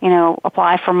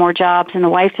 apply for more jobs, and the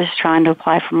wife is trying to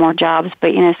apply for more jobs.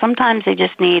 But, sometimes they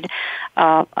just need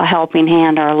a helping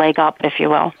hand or a leg up, if you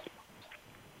will.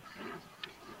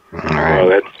 All right.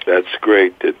 Well, that's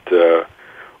great that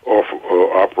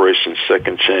Operation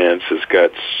Second Chance has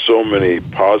got so many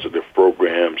positive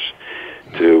programs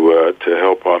to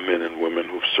help our men and women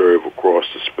who serve across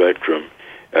the spectrum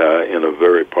in a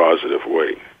very positive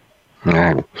way. All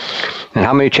right. And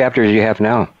how many chapters do you have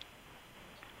now?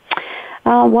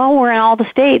 Well, we're in all the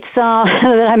states that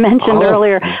I mentioned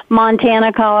earlier: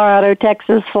 Montana, Colorado,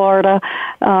 Texas, Florida,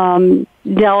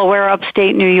 Delaware,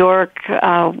 upstate New York.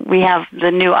 We have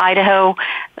the new Idaho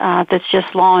that's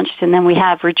just launched, and then we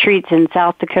have retreats in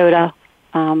South Dakota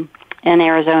and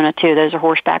Arizona, too. Those are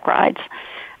horseback rides.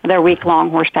 They're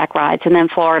week-long horseback rides. And then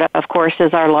Florida, of course,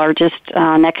 is our largest,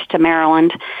 next to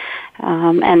Maryland.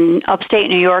 And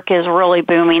upstate New York is really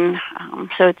booming.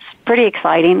 So it's pretty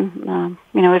exciting.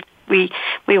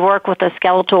 We work with a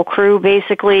skeletal crew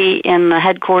basically in the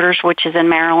headquarters, which is in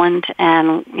Maryland.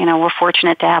 And, we're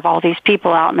fortunate to have all these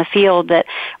people out in the field that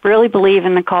really believe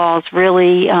in the cause,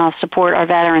 really support our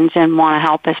veterans and want to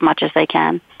help as much as they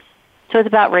can. So it's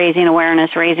about raising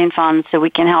awareness, raising funds so we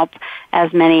can help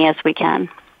as many as we can.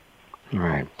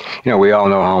 Right. We all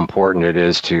know how important it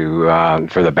is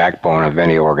for the backbone of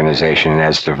any organization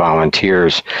as the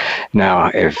volunteers.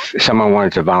 Now, if someone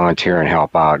wanted to volunteer and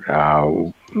help out,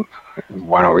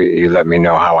 why don't you let me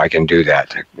know how I can do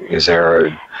that? Is there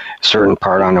a certain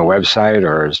part on the website,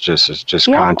 or is just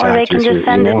contact? Or they can just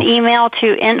send an email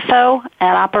to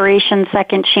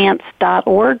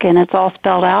info@operationsecondchance.org, and it's all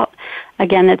spelled out.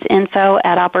 Again, it's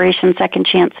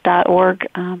info@operationsecondchance.org.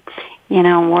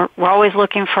 We're always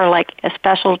looking for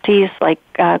specialties like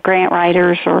grant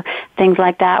writers or things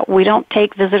like that. We don't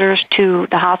take visitors to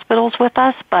the hospitals with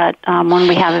us, but when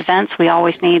we have events, we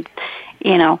always need,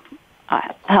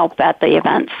 help at the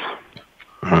events.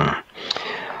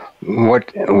 What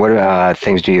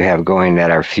things do you have going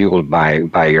that are fueled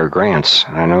by your grants?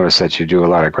 I notice that you do a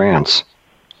lot of grants.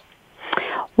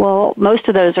 Well, most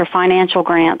of those are financial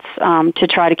grants to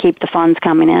try to keep the funds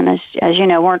coming in. As you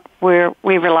know,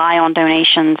 we rely on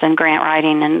donations and grant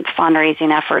writing and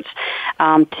fundraising efforts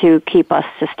to keep us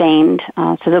sustained,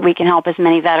 so that we can help as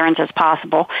many veterans as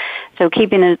possible. So,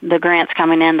 keeping the grants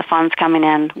coming in, the funds coming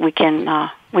in, we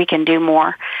can do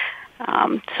more.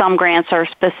 Some grants are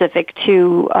specific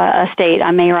to a state.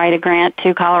 I may write a grant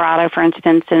to Colorado, for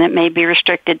instance, and it may be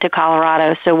restricted to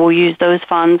Colorado. So we'll use those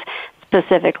funds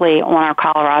specifically on our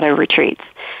Colorado retreats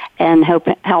and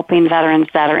helping veterans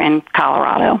that are in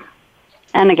Colorado.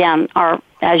 And again,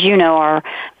 as you know, our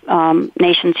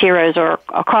nation's heroes are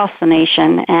across the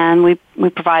nation, and we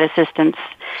provide assistance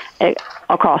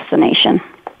across the nation.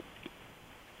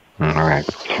 All right.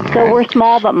 So we're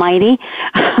small but mighty,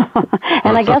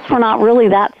 and I guess we're not really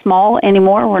that small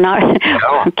anymore. We're not.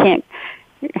 We can't.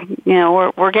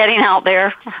 We're getting out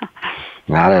there.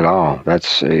 Not at all.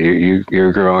 That's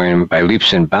you're growing by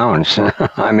leaps and bounds.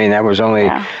 I mean, that was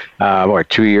only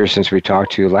 2 years since we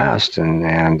talked to you last,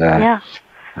 and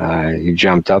you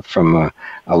jumped up from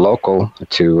a local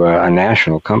to a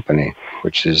national company,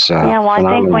 which is well, phenomenal.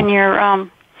 I think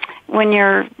when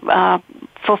you're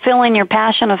fulfilling your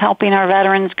passion of helping our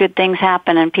veterans, good things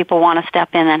happen, and people want to step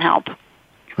in and help.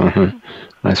 Mm-hmm.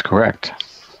 That's correct.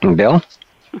 And Bill?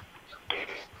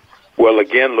 Well,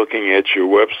 again, looking at your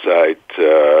website,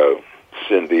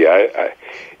 Cindy,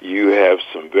 you have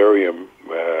some very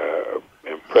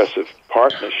impressive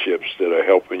partnerships that are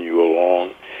helping you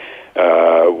along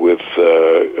with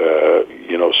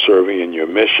serving in your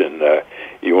mission.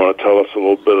 You want to tell us a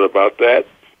little bit about that?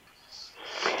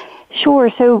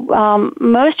 Sure. So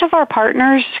most of our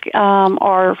partners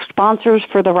are sponsors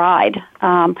for the ride.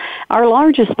 Our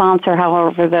largest sponsor,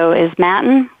 however, though, is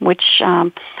Matin, which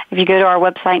if you go to our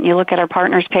website and you look at our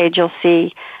partners page, you'll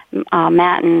see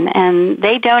Matin, and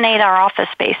they donate our office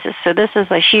spaces. So this is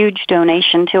a huge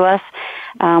donation to us.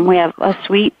 We have a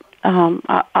suite of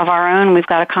our own. We've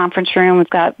got a conference room. We've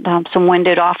got some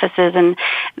windowed offices, and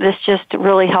this just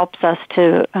really helps us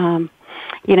to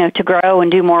grow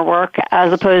and do more work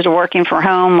as opposed to working from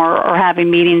home or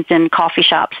having meetings in coffee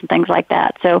shops and things like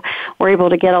that. So we're able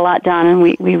to get a lot done, and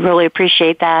we really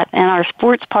appreciate that. And our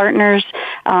sports partners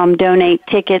donate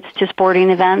tickets to sporting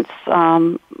events,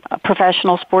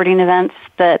 professional sporting events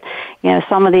that,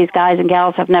 some of these guys and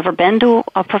gals have never been to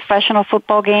a professional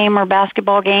football game or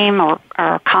basketball game or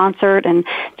a concert, and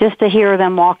just to hear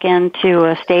them walk into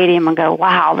a stadium and go,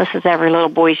 wow, this is every little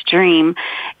boy's dream,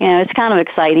 it's kind of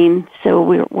exciting. So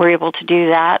we're able to do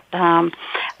that.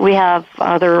 We have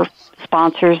other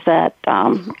sponsors that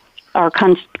are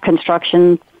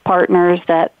construction partners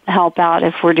that help out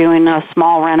if we're doing a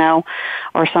small reno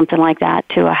or something like that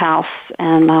to a house,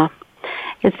 and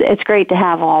it's great to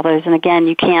have all those. And again,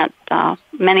 you can't.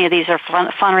 Many of these are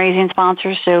fundraising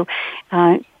sponsors, so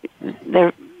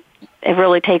it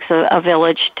really takes a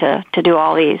village to do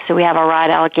all these. So we have our Ride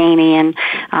Allegheny, and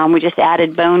we just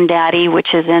added Bone Daddy,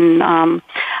 which is in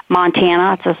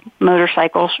Montana. It's a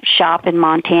motorcycle shop in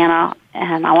Montana,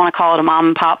 and I want to call it a mom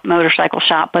and pop motorcycle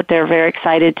shop, but they're very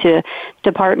excited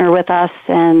to partner with us.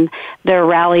 And their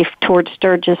rally towards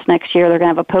Sturgis next year, they're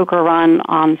going to have a poker run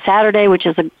on Saturday, which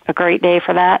is a great day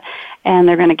for that, and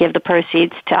they're going to give the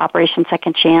proceeds to Operation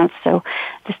Second Chance. So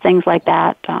just things like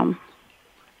that.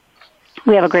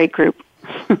 We have a great group.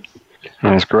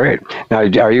 That's great. Now,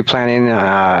 are you planning,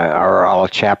 are all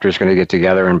chapters going to get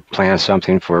together and plan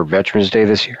something for Veterans Day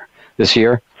this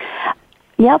year?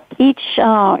 Yep. Each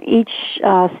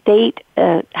state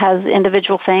has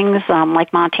individual things.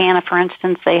 Like Montana, for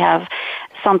instance, they have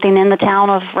something in the town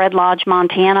of Red Lodge,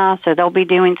 Montana, so they'll be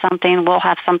doing something. We'll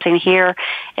have something here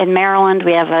in Maryland.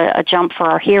 We have a jump for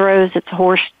our heroes. It's a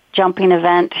horse jumping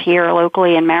event here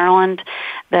locally in Maryland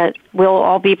that we'll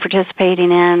all be participating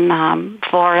in.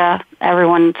 Florida,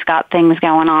 everyone's got things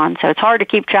going on, so it's hard to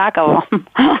keep track of them.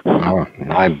 Oh,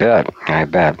 I bet.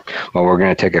 Well, we're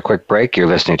going to take a quick break. You're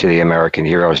listening to the American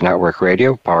Heroes Network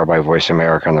Radio, powered by Voice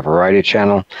America on the Variety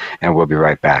Channel, and we'll be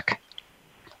right back.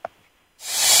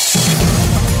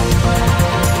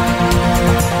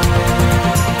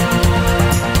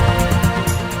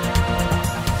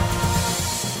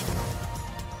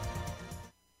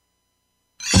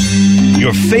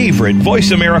 Your favorite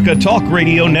Voice America Talk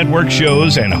Radio Network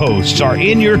shows and hosts are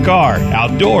in your car,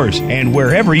 outdoors, and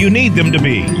wherever you need them to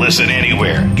be. Listen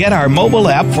anywhere. Get our mobile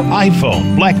app for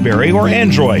iPhone, BlackBerry, or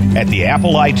Android at the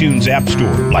Apple iTunes App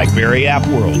Store, BlackBerry App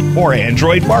World, or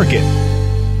Android Market.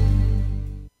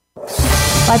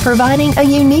 By providing a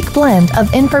unique blend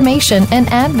of information and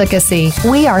advocacy,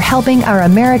 we are helping our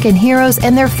American heroes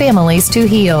and their families to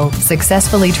heal,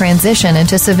 successfully transition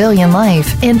into civilian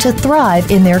life, and to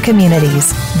thrive in their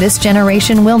communities. This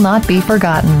generation will not be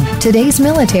forgotten. Today's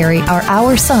military are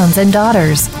our sons and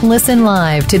daughters. Listen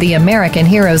live to the American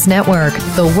Heroes Network,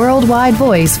 the worldwide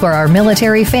voice for our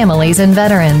military families and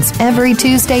veterans, every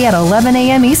Tuesday at 11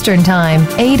 a.m. Eastern Time,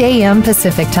 8 a.m.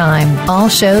 Pacific Time. All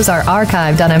shows are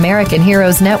archived on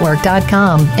AmericanHeroesNetwork.com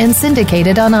and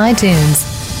syndicated on iTunes.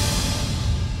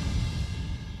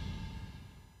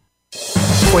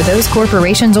 For those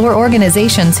corporations or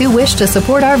organizations who wish to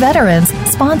support our veterans,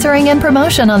 sponsoring and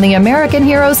promotion on the American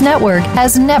Heroes Network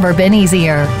has never been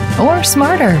easier or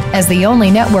smarter, as the only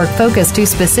network focused to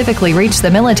specifically reach the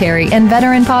military and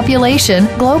veteran population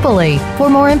globally.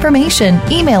 For more information,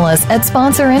 email us at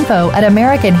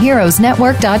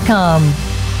sponsorinfo@AmericanHeroesNetwork.com.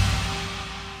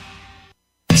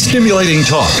 Stimulating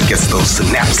talk gets those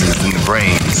synapses in the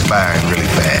brain firing really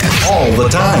fast. All the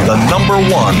time. The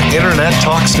 #1 Internet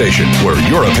talk station where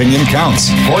your opinion counts.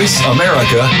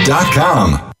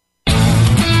 VoiceAmerica.com.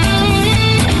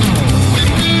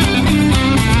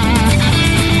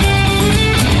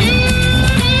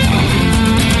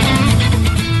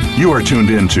 You are tuned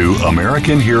into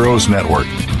American Heroes Network.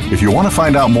 If you want to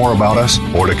find out more about us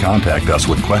or to contact us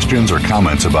with questions or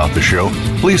comments about the show,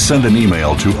 please send an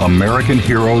email to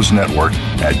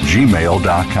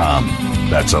AmericanHeroesNetwork@gmail.com.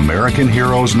 That's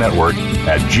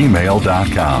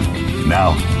AmericanHeroesNetwork@gmail.com.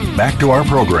 Now, back to our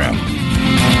program.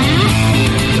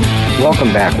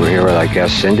 Welcome back. We're here with our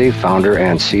guest, Cindy, founder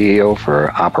and CEO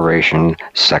for Operation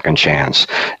Second Chance.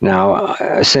 Now,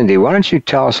 Cindy, why don't you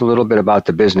tell us a little bit about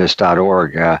the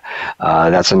business.org?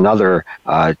 That's another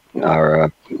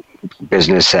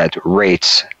business that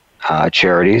rates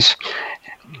charities.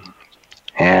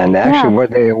 And actually,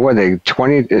 were they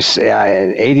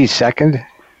 82nd?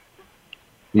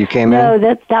 You came in? No,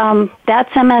 that's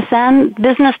MSN.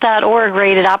 Business.org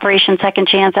rated Operation Second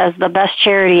Chance as the best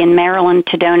charity in Maryland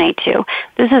to donate to.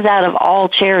 This is out of all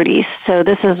charities, so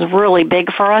this is really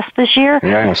big for us this year.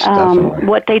 Yes, definitely.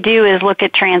 What they do is look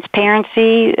at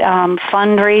transparency,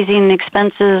 fundraising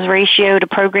expenses, ratio to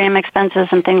program expenses,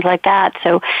 and things like that.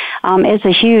 So it's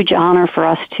a huge honor for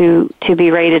us to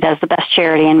be rated as the best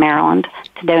charity in Maryland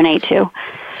to donate to.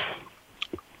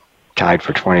 Tied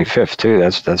for 25th, too.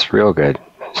 That's real good.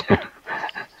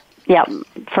 Yep,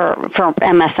 for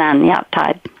MSN, yep,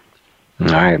 tied. All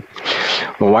right.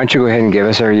 Well, why don't you go ahead and give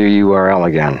us our URL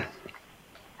again?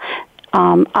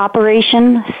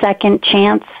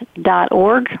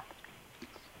 OperationSecondChance.org,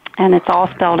 and it's all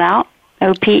spelled out.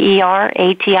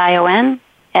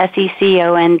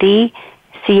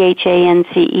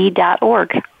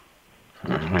 OperationSecondChance.org.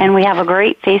 And we have a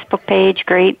great Facebook page,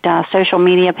 great social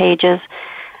media pages.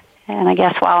 And I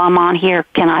guess while I'm on here,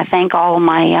 can I thank all of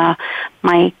my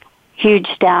my huge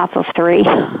staff of 3,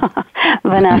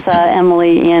 Vanessa,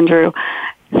 Emily, Andrew,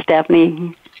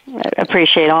 Stephanie. I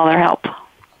appreciate all their help.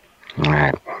 All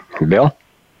right. Bill?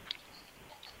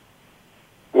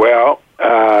 Well,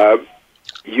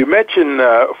 you mentioned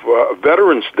for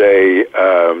Veterans Day,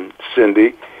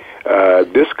 Cindy.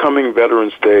 This coming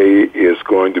Veterans Day is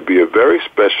going to be a very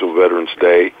special Veterans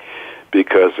Day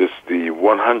because it's the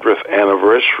 100th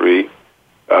anniversary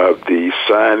of the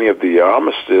signing of the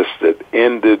armistice that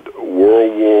ended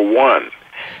World War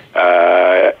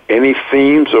I. Any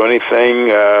themes or anything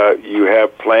you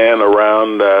have planned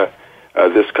around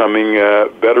this coming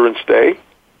Veterans Day?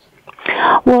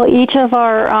 Well, each of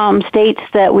our states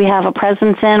that we have a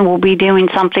presence in will be doing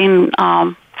something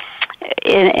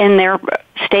in their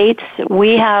states.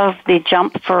 We have the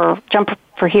Jump for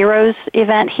Heroes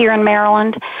event here in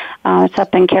Maryland. It's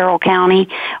up in Carroll County.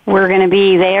 We're going to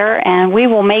be there, and we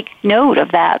will make note of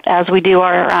that as we do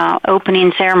our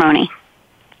opening ceremony.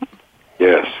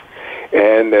 Yes,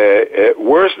 and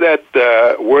where's that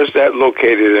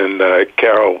located in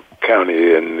Carroll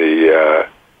County? In the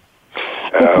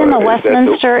it's in the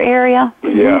Westminster area.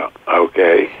 Mm-hmm. Yeah.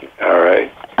 Okay. All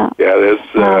right. Yeah, there's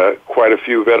quite a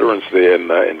few veterans there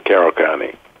in Carroll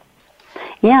County.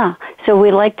 Yeah, so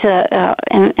we'd like to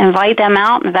invite them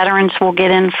out, and veterans will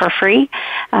get in for free.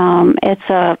 It's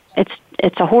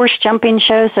a horse jumping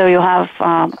show, so you'll have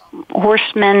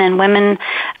horsemen and women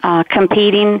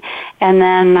competing, and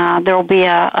then there will be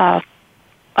a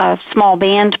small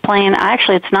band playing.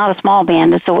 Actually, it's not a small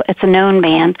band; it's a known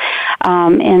band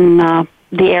in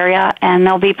the area, and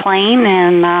they'll be playing,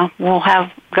 and we'll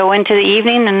go into the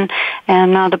evening,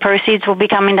 and the proceeds will be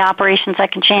coming to Operation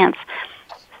Second Chance.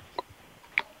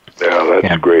 Yeah,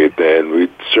 that's great, and we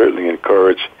certainly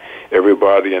encourage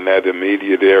everybody in that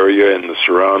immediate area and the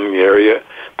surrounding area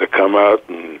to come out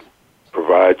and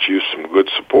provide you some good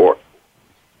support.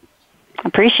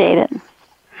 Appreciate it.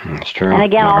 That's true. And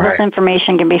again, all this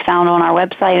information can be found on our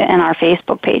website and our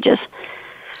Facebook pages.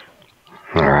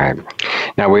 All right.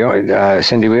 Now,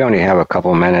 Cindy, we only have a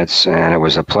couple minutes, and it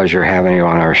was a pleasure having you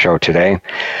on our show today.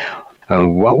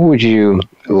 What would you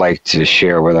like to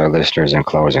share with our listeners in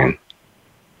closing?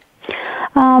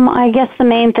 I guess the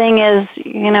main thing is,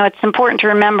 it's important to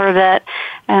remember that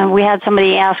we had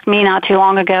somebody ask me not too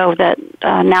long ago that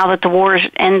now that the war's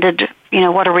ended,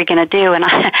 what are we going to do? And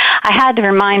I had to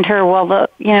remind her, well,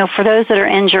 for those that are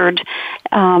injured,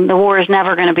 the war is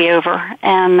never going to be over,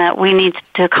 and that we need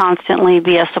to constantly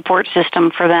be a support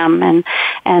system for them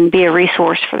and be a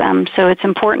resource for them. So it's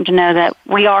important to know that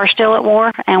we are still at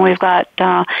war, and we've got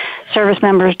service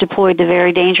members deployed to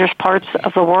very dangerous parts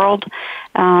of the world.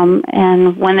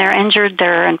 And when they're injured,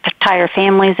 their entire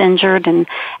family's injured, and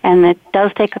it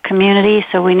does take a community,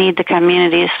 so we need the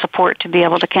community's support to be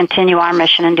able to continue our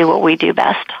mission and do what we do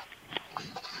best.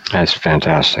 That's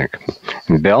fantastic.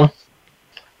 And Bill?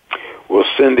 Well,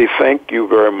 Cindy, thank you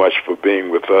very much for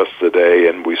being with us today,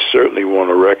 and we certainly want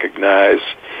to recognize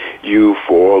you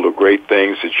for all the great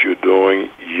things that you're doing.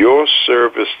 Your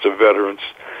service to veterans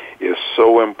is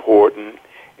so important,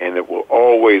 and it will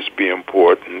always be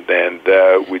important. And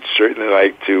we'd certainly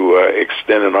like to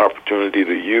extend an opportunity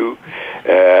to you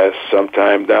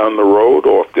sometime down the road,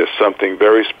 or if there's something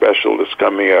very special that's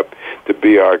coming up, to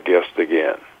be our guest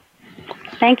again.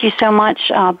 Thank you so much,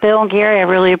 Bill and Gary. I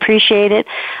really appreciate it.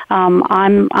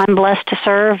 I'm blessed to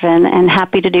serve and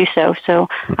happy to do so. So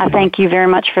I thank you very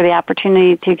much for the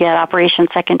opportunity to get Operation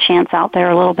Second Chance out there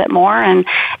a little bit more and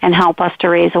help us to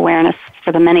raise awareness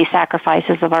for the many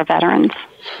sacrifices of our veterans.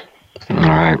 All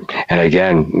right. And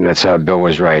again, that's Bill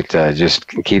was right. Just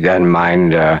keep that in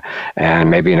mind. And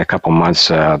maybe in a couple months,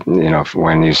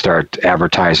 when you start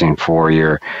advertising for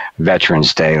your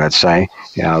Veterans Day, let's say,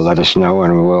 let us know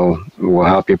and we'll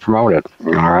help you promote it.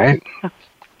 All right.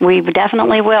 We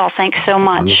definitely will. Thanks so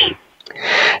much. Mm-hmm.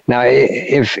 Now,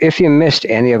 if you missed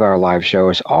any of our live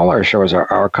shows, all our shows are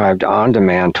archived on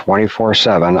demand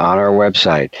 24/7 on our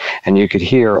website, and you could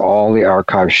hear all the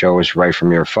archived shows right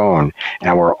from your phone.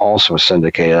 And we're also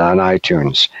syndicated on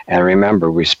iTunes. And remember,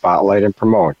 we spotlight and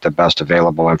promote the best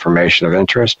available information of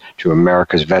interest to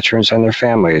America's veterans and their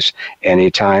families,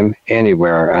 anytime,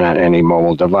 anywhere, and on any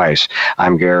mobile device.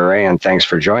 I'm Gary Ray, and thanks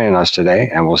for joining us today,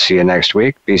 and we'll see you next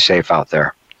week. Be safe out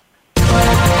there.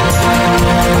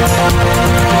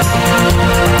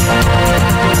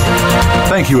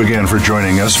 Thank you again for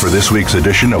joining us for this week's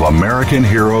edition of American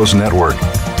Heroes Network.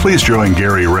 Please join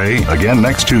Gary Ray again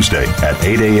next Tuesday at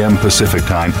 8 a.m. Pacific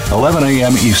Time, 11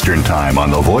 a.m. Eastern Time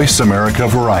on the Voice America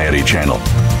Variety Channel.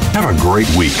 Have a great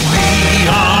week. We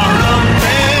are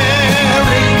America,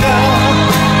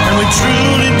 and we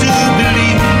truly do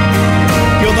believe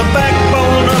you're the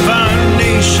backbone of our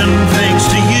nation. Thanks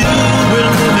to you,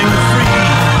 we're living